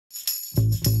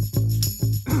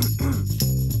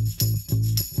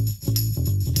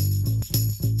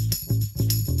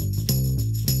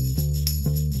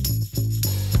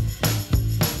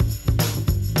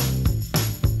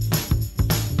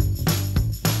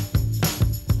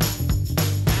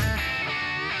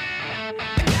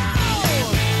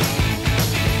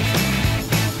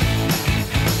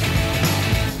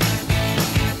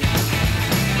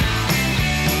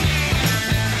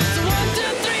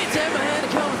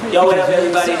Yo, what up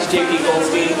everybody, it's JP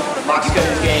Goldstein, Box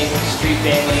Cutters Gang, Street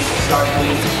Family, Star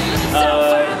Queen.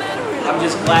 I'm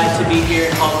just glad to be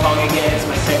here in Hong Kong again. It's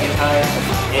my second time,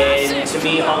 and to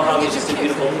me Hong Kong is just a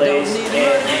beautiful place,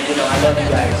 and you know, I love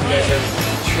you guys. You guys are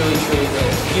truly, truly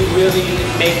good. You really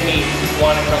make me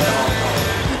want to come to Hong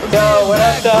Kong. Yo, what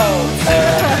up though?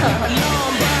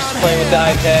 Just playing with the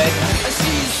iPad.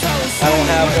 I don't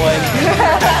have one.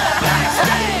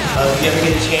 If you ever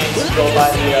get a chance, go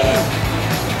by the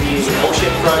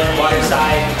oceanfront,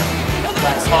 waterside,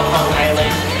 that's Hong Kong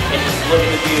Island, and just look at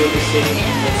the view of the city.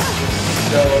 It's just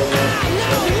so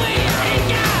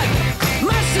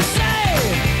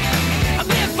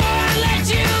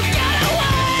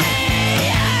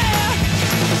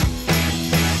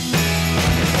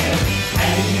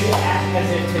as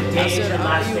if today is your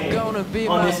last day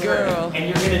on this earth, and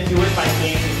you're gonna do it by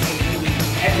dancing completely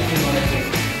everything on the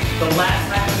table. The last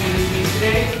time you do this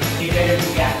today, you better do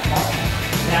that part.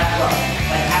 That part.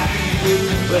 Like after you do,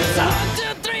 but stop.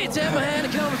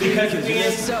 Because the thing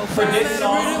is, for this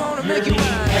song, you're leaving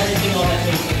everything on the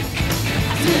table.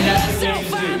 And that's the thing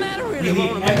you do. You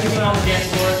leave everything on the dance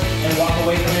floor and walk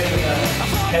away from it with a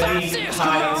heavy,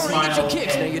 high smile.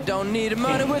 And you don't need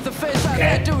money with a face like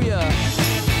that, do ya?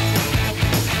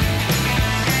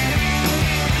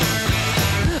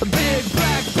 Big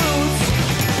black boots,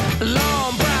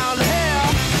 long brown hair.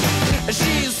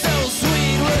 She's so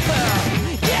sweet with her,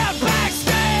 yeah, black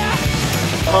stare.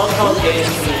 Hong Kong dance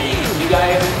community, you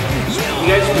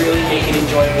guys really make it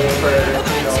enjoyable for,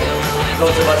 you know,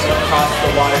 those of us across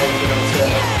the water, you know, to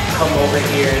come over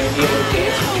here and be able to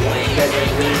dance with you guys. You guys are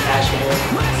really passionate,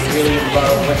 you really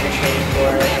love what you're training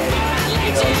for, and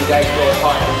you know, you guys go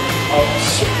hard.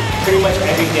 Pretty much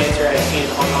every dancer I've seen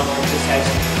in Hong Kong just has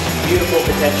beautiful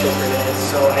potential for this,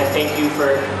 so I thank you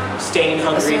for staying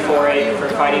hungry for it, for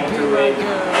fighting through it,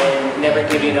 and never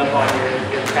giving up on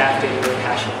your craft and your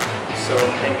passion. So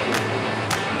thank you.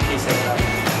 Peace and love.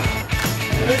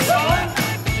 This song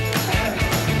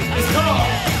is called